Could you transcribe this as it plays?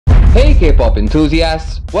Hey K-pop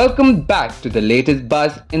enthusiasts, welcome back to the latest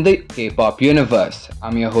buzz in the K-pop universe.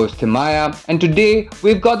 I'm your host Timaya, and today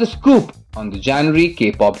we've got the scoop on the January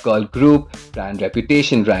K-pop girl group brand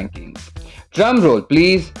reputation rankings. Drum roll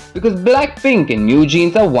please, because BLACKPINK and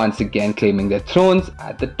NewJeans are once again claiming their thrones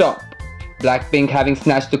at the top. BLACKPINK, having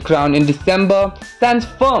snatched the crown in December, stands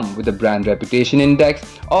firm with a brand reputation index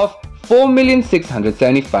of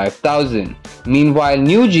 4,675,000. Meanwhile,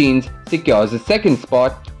 NewJeans secures the second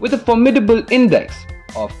spot with a formidable index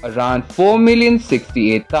of around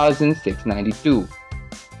 4,068,692.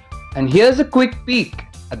 And here's a quick peek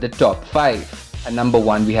at the top 5. At number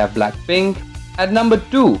 1 we have BLACKPINK, at number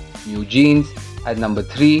 2 NewJeans, at number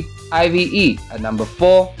 3 IVE, at number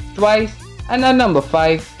 4 TWICE, and at number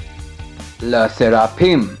 5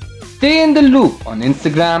 SSERAFIM. Stay in the loop on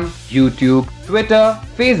Instagram, YouTube, Twitter,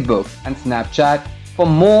 Facebook and Snapchat for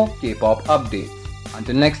more K-pop updates.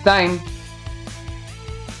 Until next time,